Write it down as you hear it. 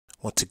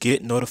Want to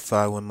get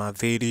notified when my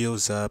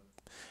video's up?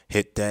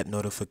 Hit that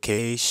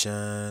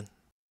notification.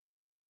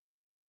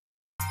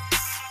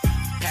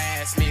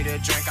 Pass me the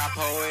drink, I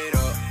pour it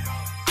up.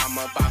 I'm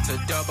about to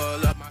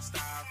double up my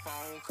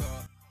styrofoam cup.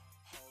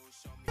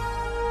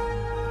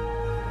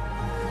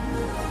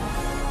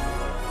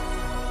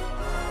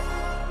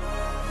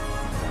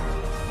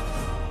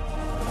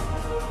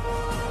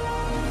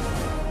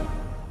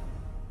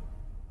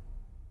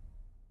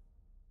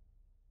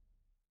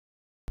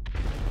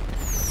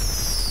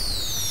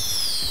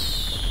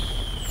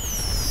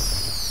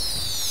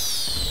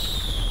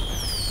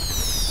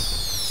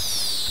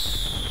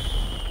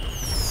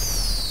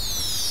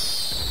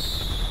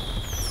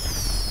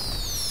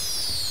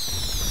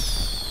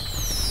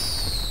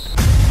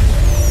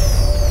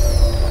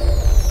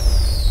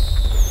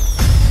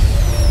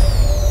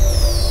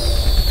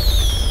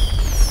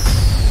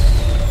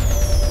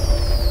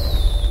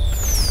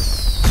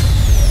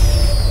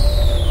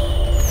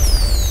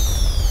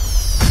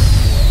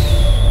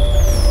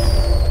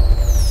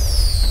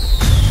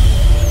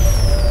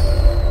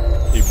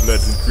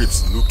 Bloods and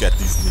Crips, look at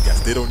these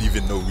niggas. They don't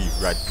even know we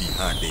right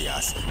behind their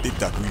ass. They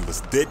thought we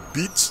was dead,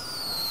 bitch.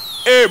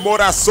 Hey,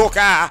 Mora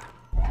Soka!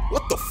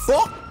 What the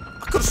fuck?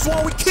 I could've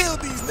sworn we killed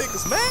these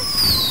niggas,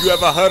 man. You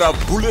ever heard of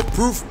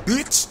bulletproof,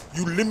 bitch?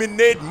 You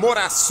lemonade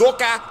Mora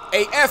Soka?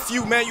 Hey, F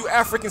you, man, you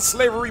African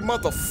slavery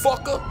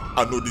motherfucker.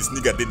 I know this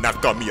nigga did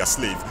not call me a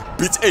slave.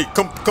 Bitch, hey,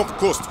 come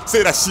close.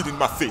 Say that shit in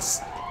my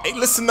face. Hey,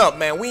 listen up,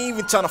 man. We ain't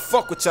even trying to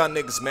fuck with y'all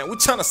niggas, man. We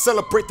trying to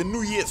celebrate the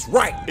New Year's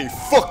right. Hey,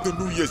 fuck the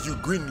New Year's, you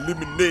green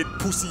lemonade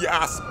pussy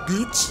ass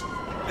bitch.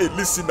 Hey,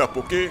 listen up,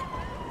 okay?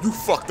 You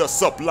fucked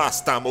us up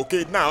last time,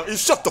 okay? Now, hey,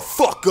 shut the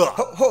fuck up.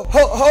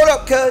 Hold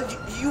up, cuz.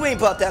 You ain't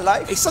about that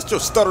life. Hey, shut your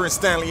stuttering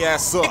Stanley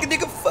ass up.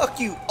 Nigga, fuck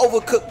you,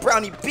 overcooked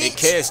brownie bitch.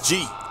 Hey,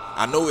 KSG,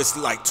 I know it's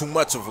like too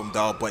much of them,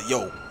 dog, but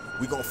yo,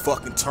 we gonna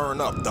fucking turn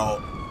up,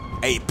 dog.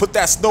 Hey, put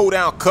that snow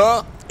down,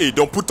 cuz. Hey,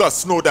 don't put that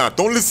snow down.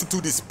 Don't listen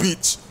to this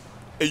bitch.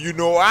 Hey, you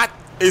know what?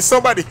 Hey,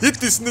 somebody hit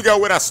this nigga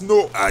with a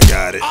snow. I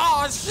got it.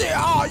 Oh, shit.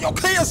 Oh, yo,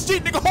 KSG,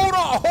 nigga, hold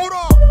on, hold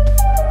on.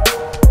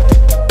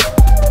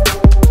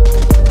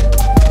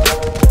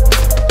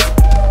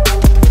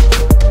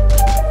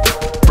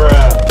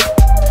 Bruh.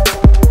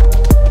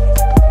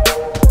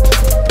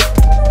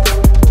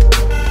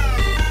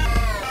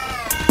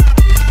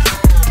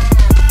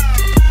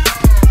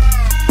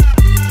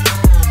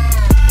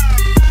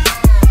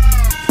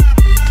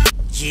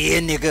 Yeah,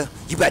 nigga,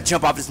 you better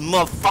jump off this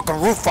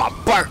motherfucking roof or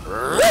burn.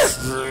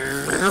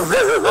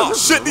 Oh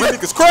shit, these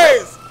niggas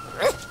crazy.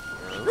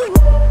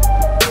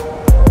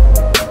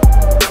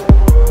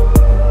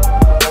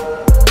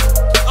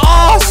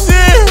 Oh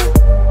shit.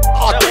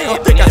 Oh damn, I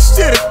think I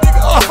shit it,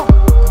 nigga. Oh.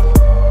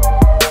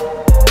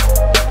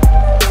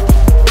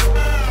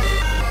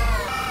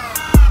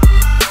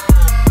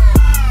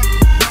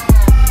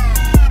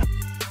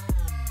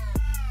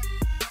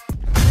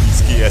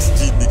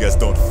 KSG niggas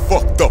done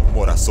fucked up,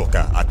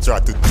 Morasoka. I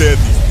tried to tell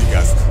these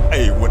niggas,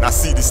 hey, when I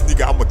see this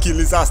nigga, I'ma kill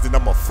his ass, then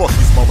I'ma fuck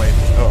his mama in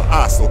her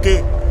ass,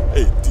 okay?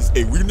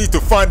 Hey, we need to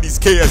find these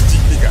KSG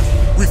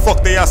niggas. We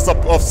fucked their ass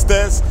up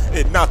upstairs,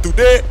 and now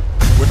today,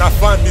 when I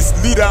find this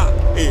leader,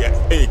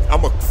 hey,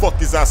 I'ma fuck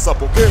his ass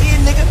up, okay?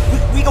 Yeah,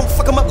 nigga, we gon'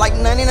 fuck him up like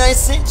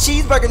 99-cent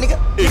cheeseburger, nigga.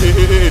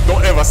 Hey,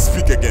 don't ever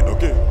speak again,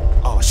 okay?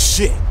 Oh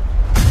shit.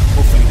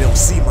 Hopefully they don't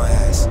see my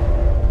ass.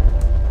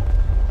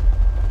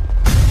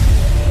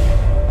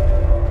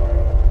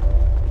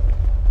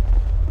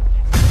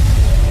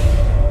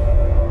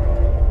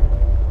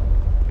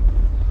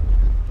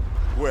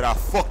 Where the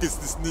fuck is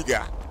this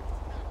nigga?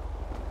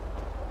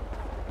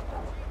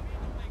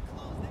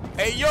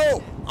 Hey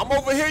yo, I'm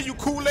over here, you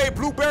Kool-Aid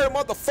blueberry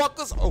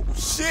motherfuckers. Oh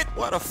shit,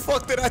 why the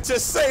fuck did I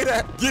just say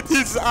that? Get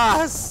his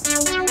ass.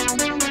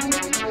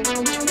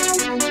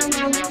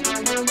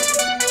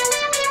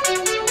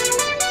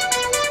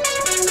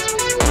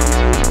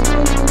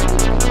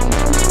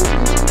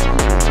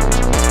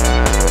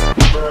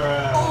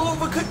 Oh,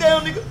 overcooked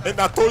down, nigga. And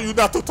I told you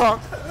not to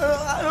talk.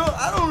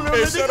 I don't know.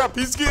 Hey, nigga. shut up,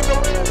 he's getting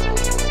over there.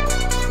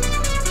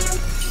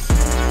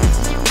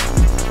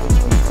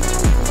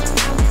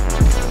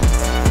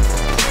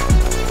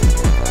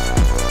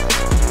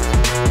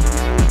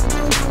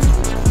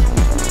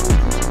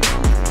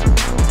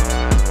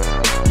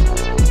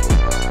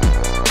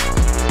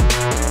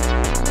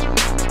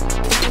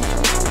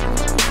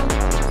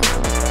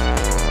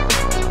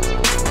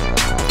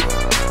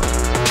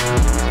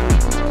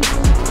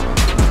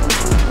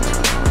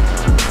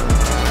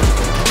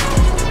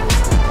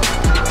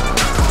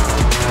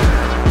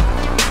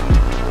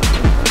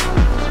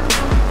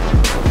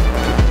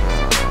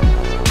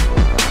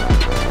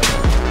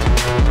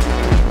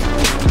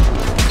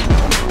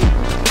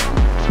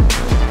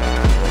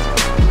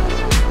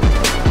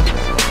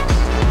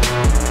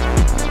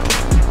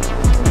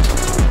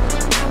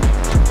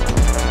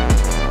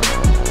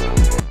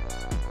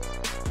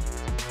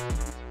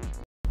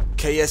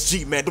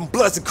 KSG, man, them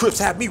Bloods and Crips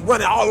had me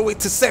running all the way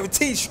to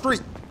 17th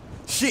Street.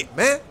 Shit,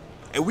 man.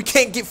 And we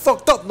can't get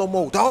fucked up no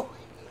more, dog.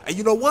 And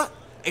you know what?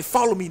 Hey,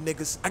 follow me,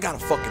 niggas. I got a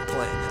fucking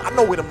plan. I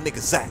know where them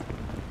niggas at.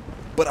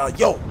 But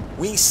yo,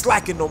 we ain't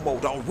slacking no more,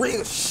 dog.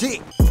 Real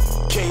shit.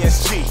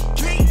 KSG,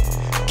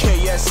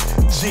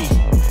 KSG,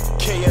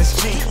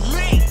 KSG,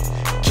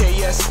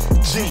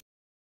 KSG.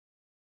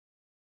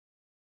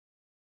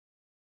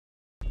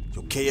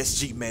 Yo,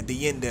 KSG, man,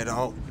 they in there,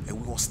 dog. And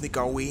we gonna sneak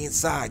our way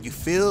inside, you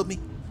feel me?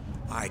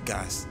 Alright,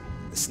 guys,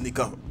 let's sneak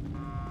up.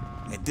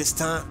 And this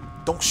time,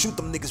 don't shoot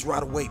them niggas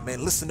right away,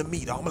 man. Listen to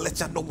me, dog. I'm gonna let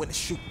y'all know when to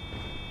shoot.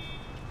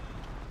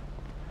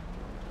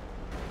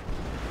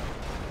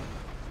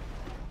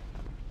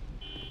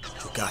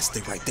 Yo, guys,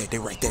 stay right there. They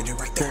right there. They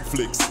right there.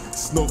 Cornflakes,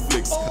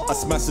 snowflakes, I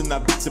smashing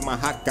that bitch in my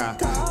haka.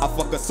 I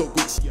fuck her so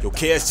good. Yo,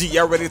 KSG,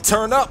 y'all ready to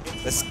turn up?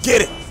 Let's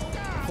get it.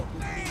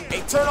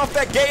 Hey, turn off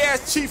that gay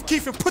ass Chief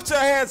Keef and put your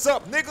hands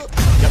up, nigga.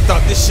 Y'all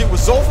thought this shit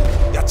was over?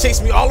 Y'all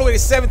chased me all the way to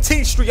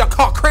 17th Street. Y'all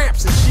caught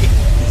cramps and shit.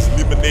 These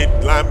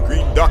lemonade, lime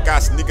green, dark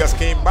ass niggas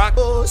came back.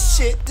 Oh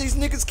shit, these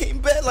niggas came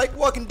back like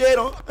Walking Dead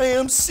on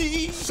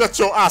AMC. Shut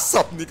your ass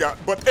up, nigga.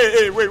 But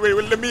hey, wait,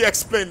 let me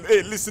explain.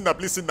 Hey, listen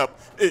up.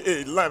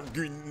 Hey, lime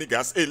green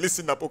niggas. Hey,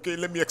 listen up, okay?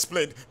 Let me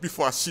explain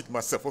before I shit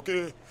myself,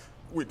 okay?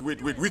 Wait.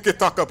 We can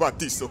talk about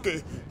this,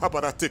 okay? How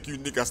about I take you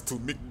niggas to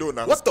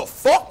McDonald's? What the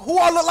fuck? Who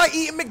all look like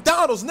eating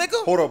McDonald's,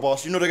 nigga? Hold up,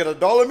 boss. You know they got a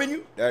dollar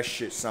menu? That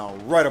shit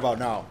sound right about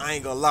now. I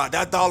ain't gonna lie,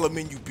 that dollar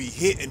menu be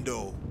hitting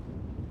though.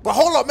 But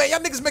hold up, man,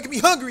 y'all niggas making me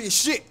hungry and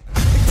shit.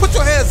 Nigga, put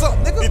your hands up,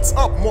 nigga. It's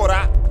up,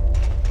 Mora.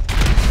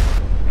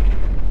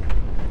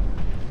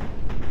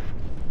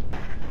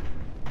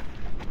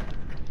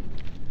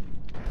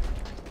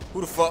 Who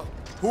the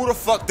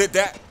fuck did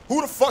that? Who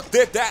the fuck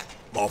did that?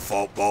 My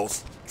fault,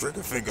 boss.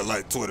 Trigger finger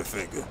like Twitter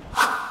finger.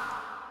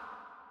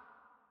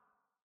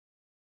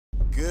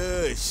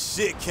 Good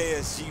shit,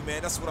 KSG,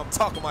 man. That's what I'm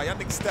talking about. Y'all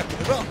niggas stepping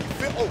it up. You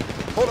feel? Oh,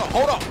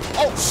 hold up.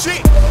 Oh,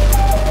 shit.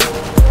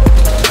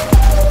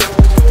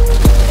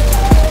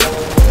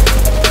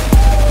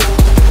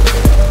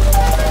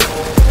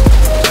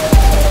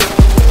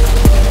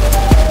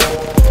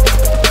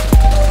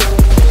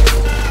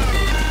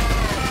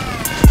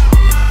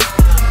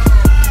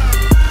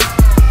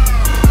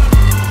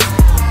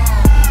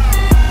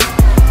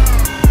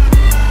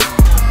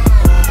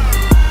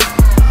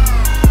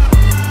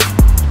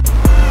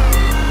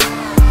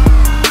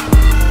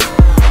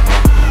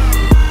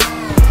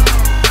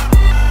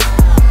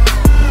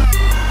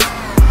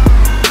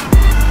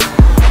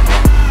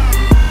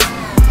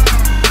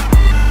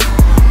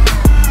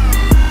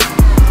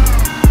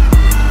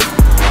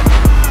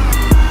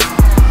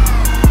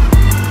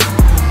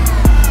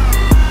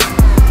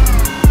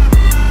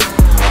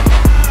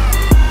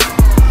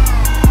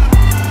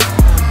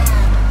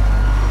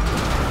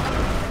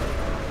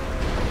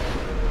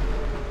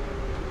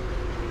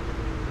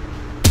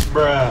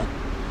 Bruh.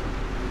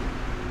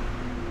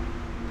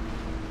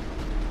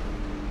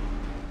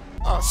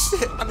 Oh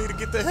shit, I need to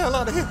get the hell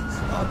out of here.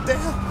 Oh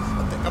damn,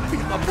 I think I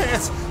peed my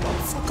pants. Oh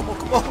fuck,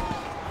 come on.